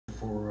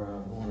for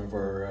one of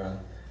our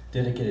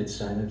dedicated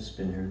sign-ups.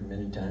 Been here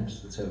many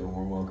times. Let's have a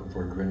warm welcome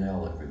for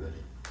Grinnell, everybody.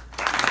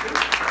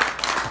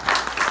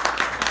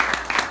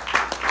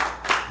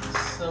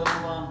 So,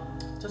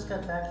 just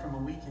got back from a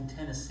week in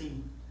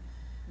Tennessee.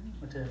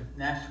 Went to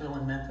Nashville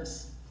and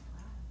Memphis.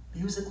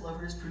 Music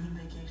lovers' dream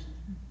vacation.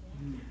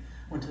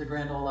 Went to the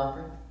Grand Ole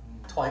Opry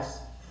twice.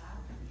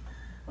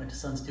 Went to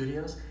Sun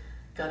Studios.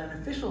 Got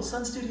an official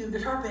Sun Studio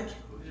guitar pick.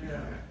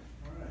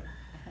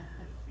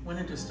 Went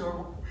into a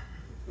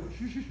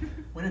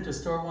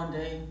store one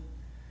day.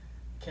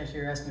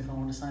 Cashier asked me if I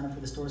wanted to sign up for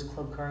the store's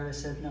club card. I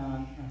said, no,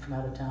 I'm from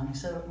out of town. He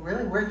said,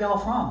 really? Where y'all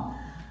from?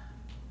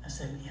 I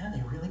said, yeah,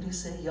 they really do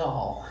say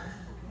y'all.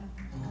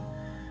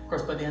 Of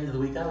course, by the end of the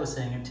week, I was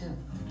saying it too.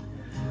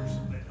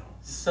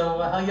 So,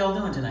 how y'all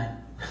doing tonight?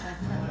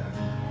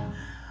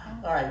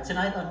 All right,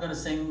 tonight I'm going to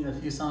sing a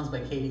few songs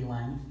by Katie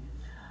Lang.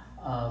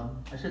 I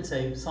should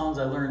say songs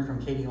I learned from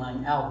Katie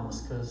Lang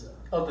albums, because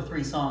of the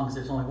 3 songs,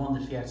 there's only one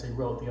that she actually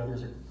wrote. The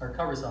others are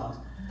cover songs.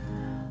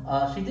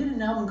 She did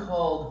an album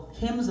called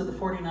Hymns of the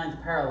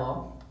 49th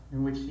Parallel,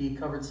 in which she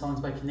covered songs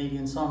by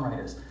Canadian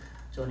songwriters.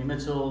 Joni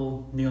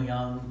Mitchell, Neil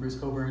Young, Bruce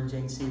Cockburn,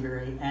 Jane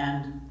Seabury,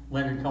 and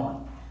Leonard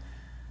Cohen.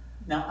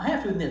 Now, I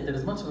have to admit that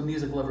as much of a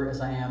music lover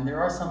as I am,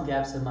 there are some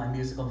gaps in my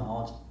musical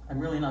knowledge. I'm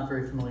really not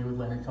very familiar with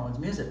Leonard Cohen's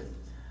music.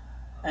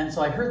 And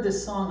so I heard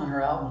this song on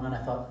her album, and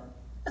I thought,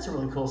 that's a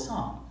really cool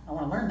song. I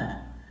want to learn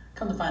that.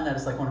 Come to find out,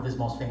 it's like one of his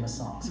most famous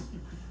songs.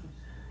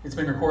 It's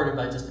been recorded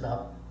by just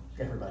about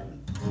everybody.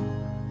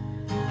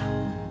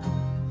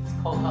 It's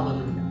called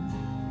Hallelujah.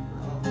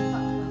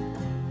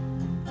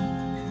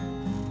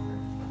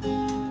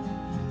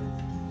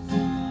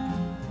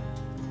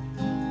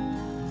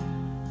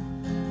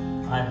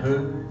 I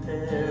heard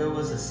there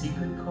was a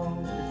secret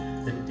chord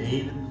that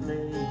David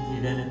played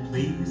and it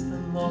pleased the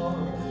Lord.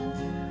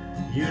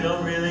 You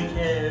don't really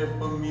care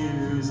for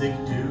music,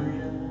 do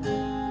you?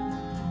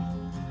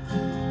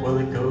 Well,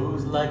 it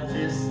goes like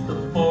this: the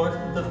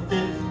 4th, the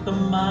 5th, the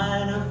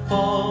minor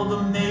fall,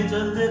 the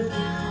major lift,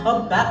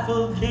 a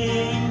baffled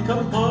king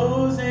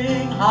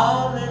composing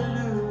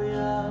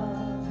hallelujah,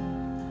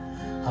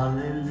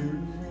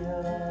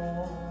 hallelujah,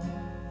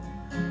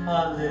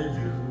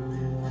 hallelujah.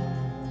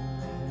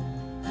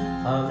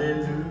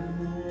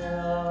 Hallelujah,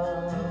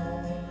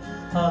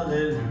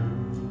 hallelujah.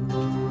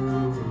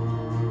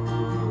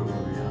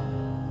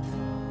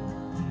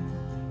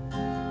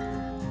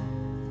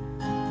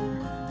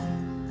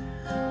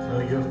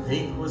 Well, your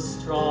faith was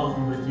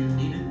strong, but you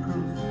needed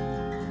proof.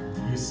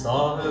 You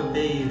saw her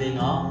bathing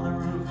on the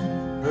roof,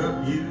 her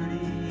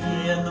beauty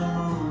and the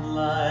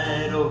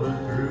moonlight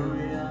overthrew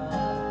ya.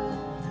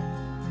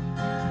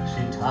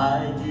 She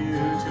tied you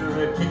to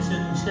her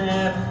kitchen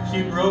chair,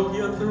 she broke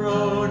your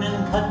throne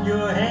and cut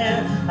your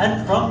hair,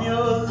 and from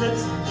your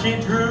lips she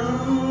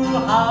drew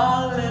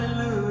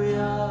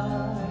hallelujah,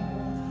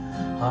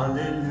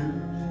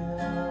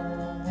 hallelujah,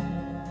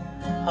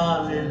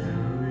 hallelujah,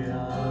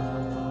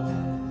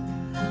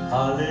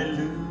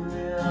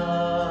 hallelujah,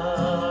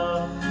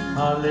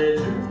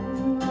 hallelujah.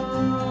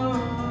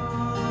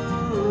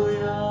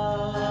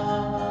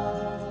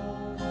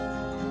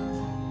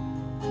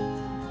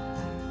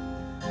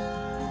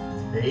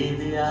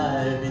 Baby,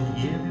 I've been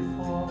here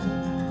before.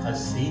 I've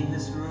seen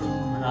this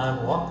room and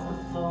I've walked the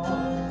floor.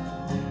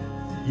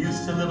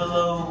 Used to live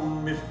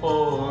alone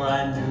before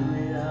I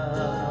knew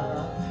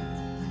ya.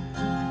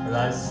 But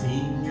I've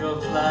seen your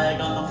flag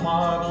on the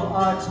marble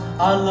arch.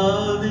 Our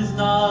love is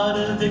not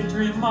a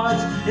victory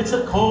march. It's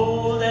a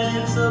cold and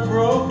it's a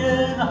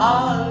broken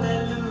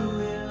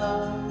hallelujah,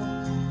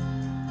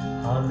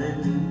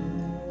 hallelujah,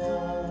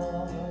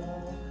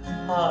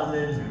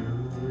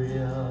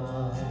 hallelujah,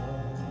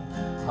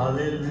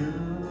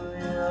 hallelujah,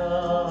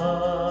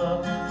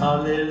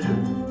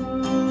 hallelujah.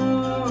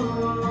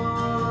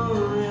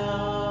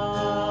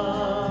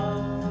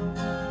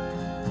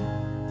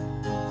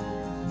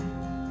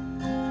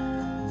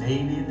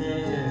 Maybe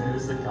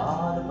there's a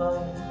God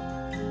above,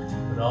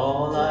 but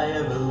all I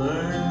ever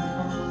learned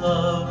from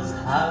love is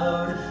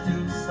how to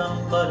shoot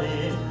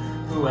somebody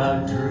who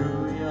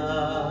outdrew ya.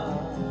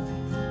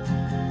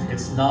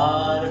 It's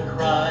not a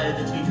cry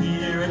that you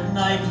hear at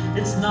night.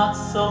 It's not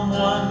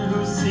someone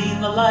who's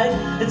seen the light.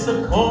 It's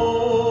a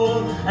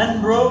cold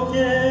and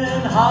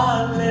broken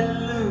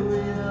hallelujah,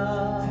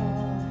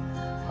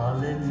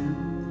 hallelujah,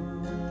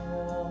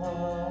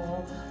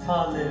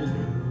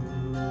 hallelujah,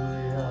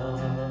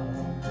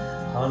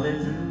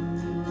 hallelujah,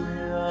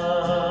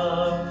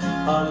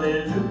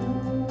 hallelujah.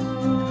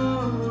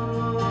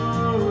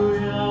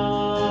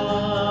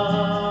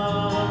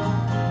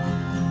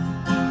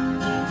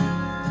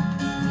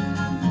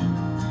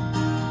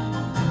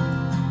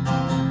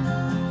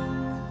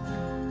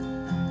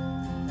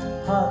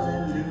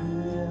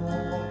 Hallelujah,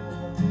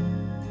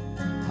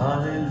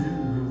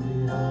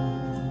 hallelujah,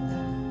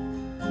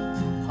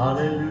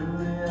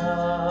 hallelujah,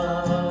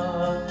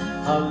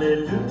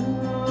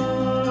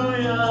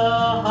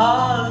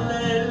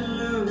 hallelujah,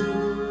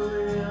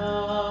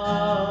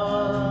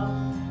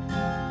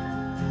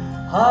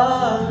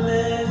 hallelujah.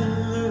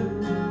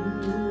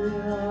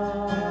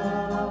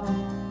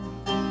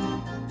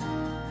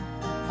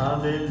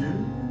 Hallelujah.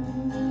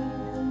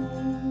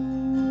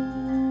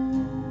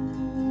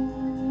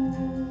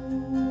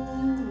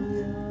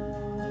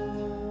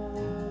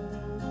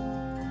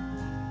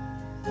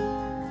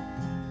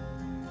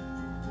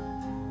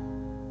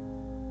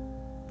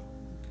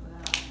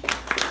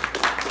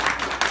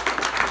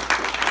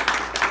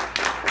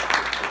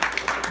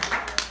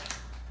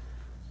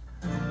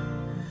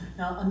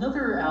 Now,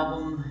 another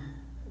album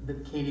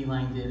that Katie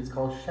Lang did, it's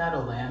called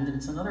Shadowland, and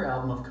it's another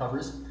album of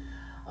covers.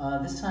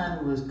 This time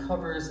it was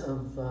covers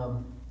of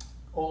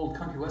old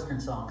country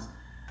western songs.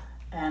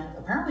 And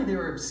apparently they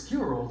were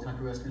obscure old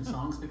country western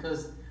songs,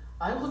 because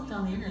I looked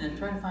on the internet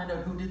trying to find out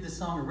who did this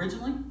song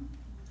originally.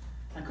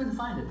 I couldn't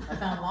find it. I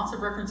found lots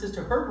of references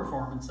to her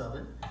performance of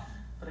it,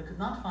 but I could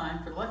not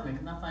find, for the life of me, I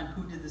could not find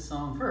who did this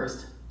song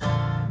first.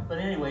 But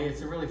anyway,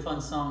 it's a really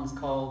fun song. It's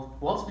called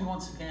Waltz Me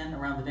Once Again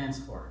Around the Dance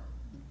Floor.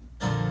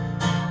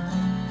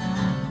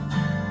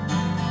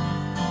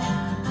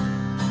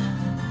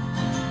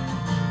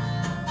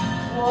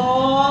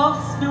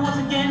 Waltz me once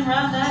again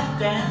round that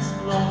dance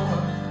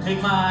floor,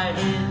 make my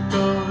head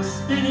go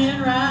spinning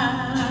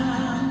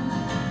round.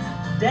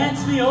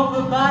 Dance me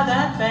over by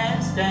that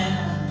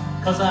bandstand,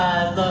 'cause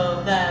I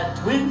love that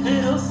twin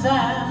fiddle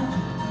sound.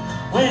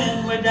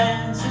 When we're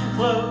dancing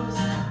close,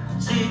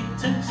 cheek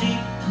to cheek,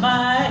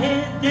 my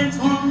head gets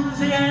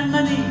woozy and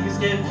my knees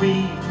get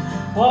weak.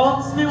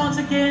 Waltz me once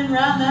again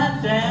round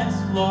that dance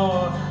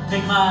floor,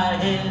 make my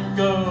head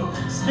go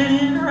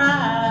spinning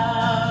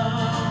round.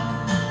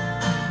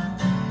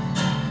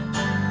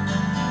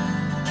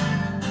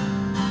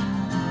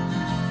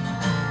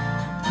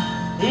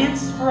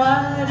 It's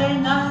Friday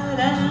night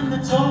and the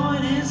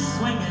joint is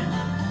swinging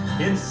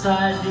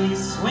inside these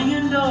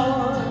swinging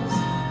doors,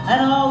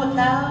 and all the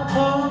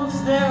cowpokes,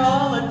 they're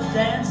all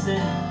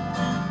a-dancing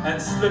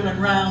and slipping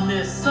round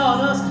this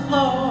sawdust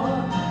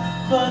floor.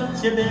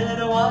 But you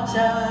better watch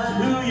out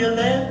who you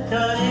let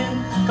cut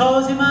in,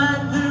 'cause you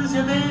might lose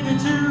your baby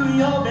to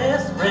your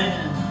best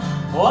friend.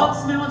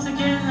 Waltz me once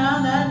again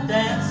round that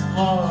dance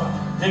floor,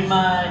 make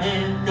my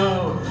head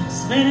go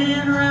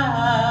spinning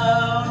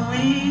round.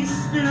 We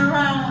spin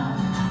around,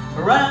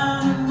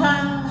 around and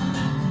round,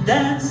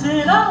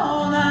 dancing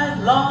all night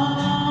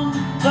long.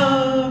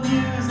 The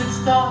music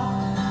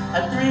stopped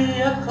at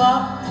 3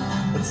 o'clock,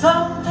 but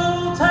some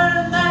fool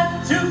turned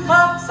that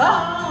jukebox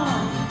on.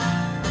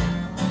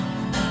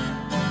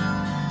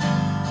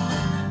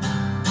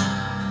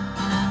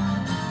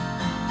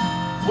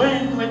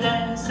 When we're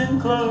dancing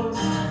close,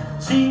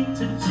 cheek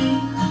to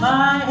cheek,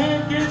 my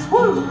head gets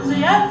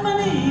woozy and my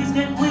knees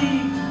get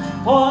weak.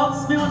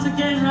 Waltz me once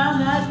again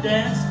round that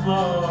dance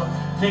floor,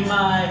 make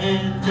my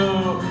head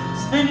go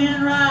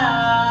spinning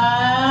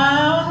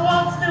round.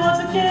 Waltz me once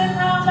again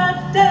round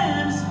that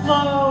dance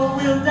floor,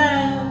 we'll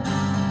dance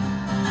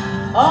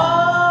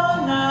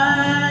all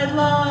night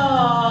long.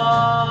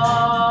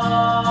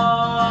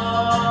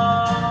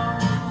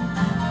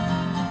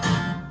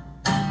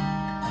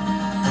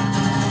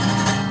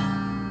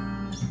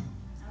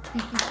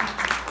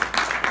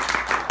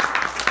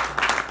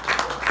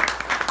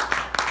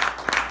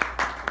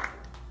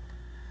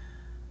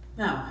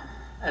 Now,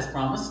 as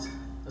promised,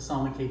 a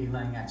song that Katie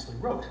Lang actually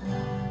wrote.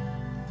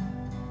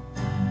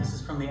 This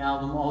is from the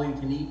album All You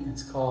Can Eat, and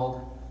it's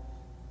called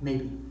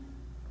Maybe.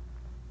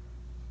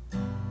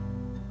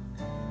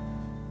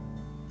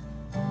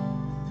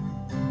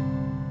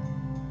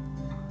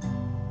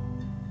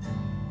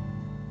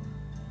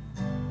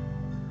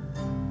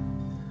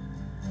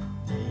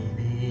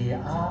 Maybe I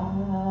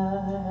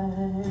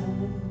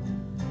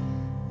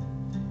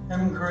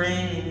am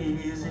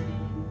crazy.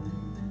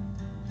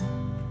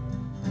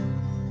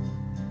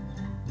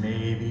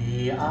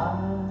 Maybe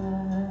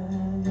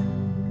I'm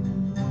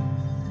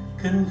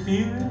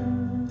confused.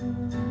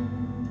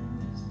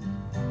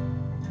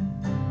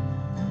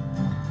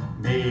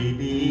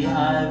 Maybe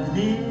I've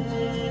misconstrued.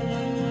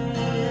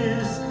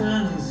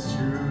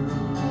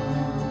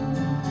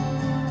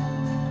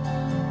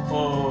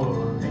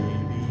 Or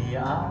maybe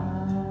I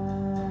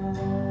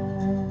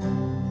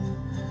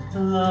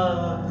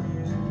love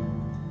you.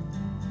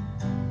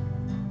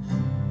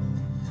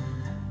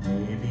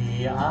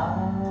 Maybe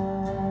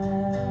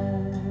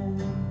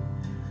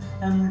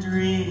I'm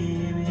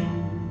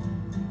dreaming.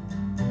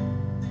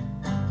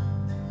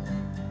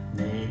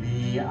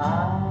 Maybe I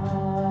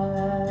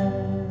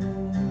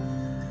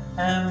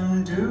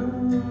am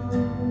doomed.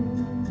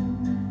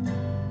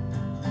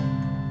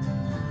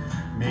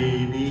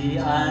 Maybe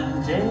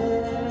I'm destitute.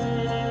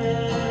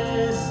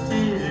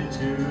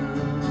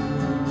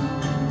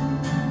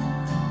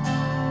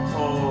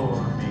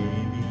 Or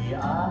maybe I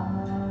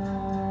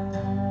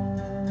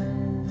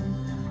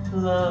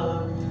love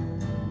you.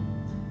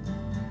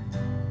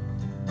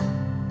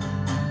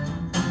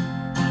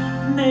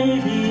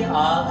 Maybe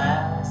I'll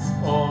ask,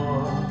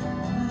 or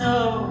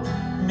no,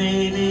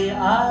 maybe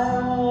I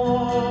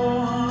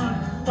won't.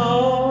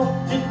 Oh,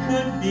 it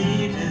could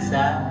be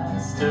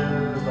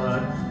disaster,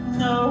 but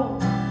no,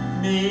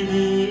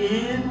 maybe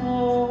it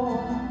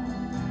won't.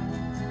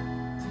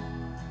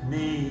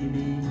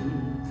 Maybe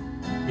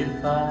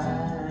if I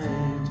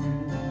do,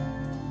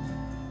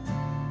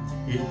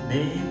 It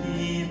may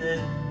be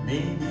that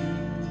maybe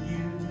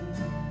you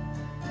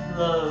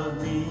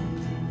love me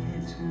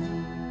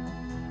too.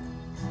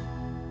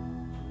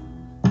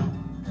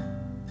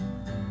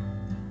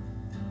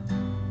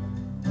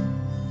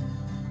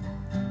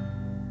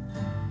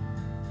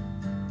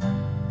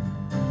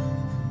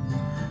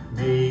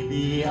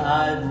 Maybe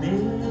I've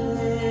misconstrued.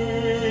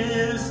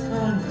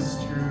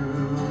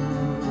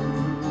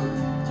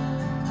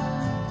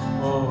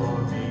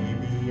 Or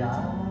maybe I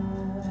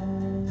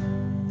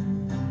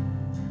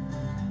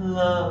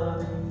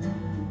love you.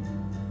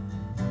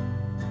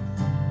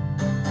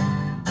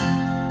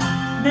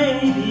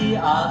 Maybe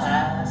I'll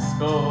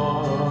ask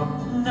or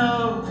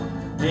no.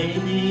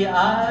 Maybe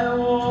I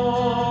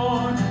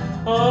won't.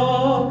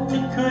 Oh,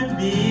 it could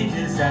be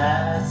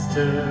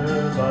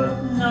disaster,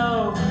 but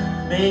no.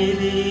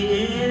 Maybe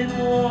it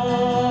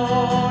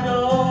won't.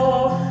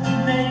 Oh,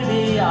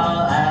 maybe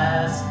I'll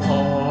ask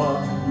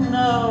or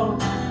no.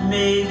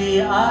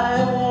 Maybe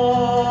I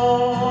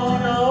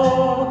won't.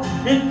 Oh,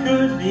 it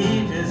could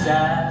be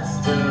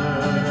disaster.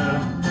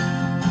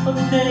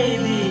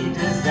 Maybe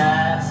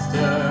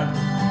disaster.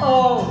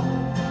 Oh,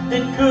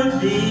 it could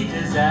be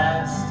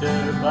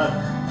disaster, but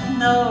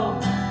no,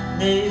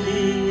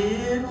 maybe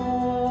it won't.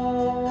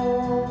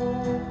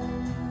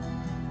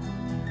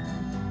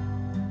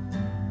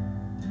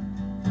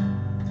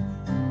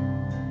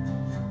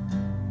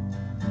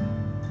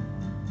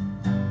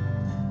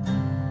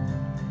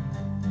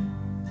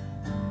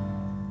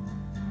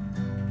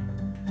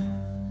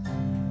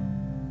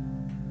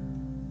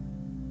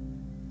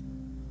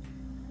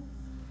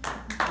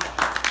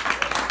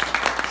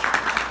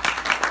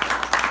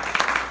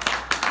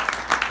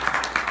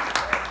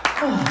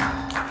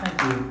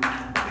 Thank you.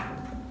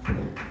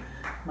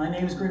 My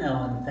name is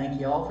Grinnell, and thank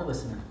you all for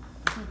listening.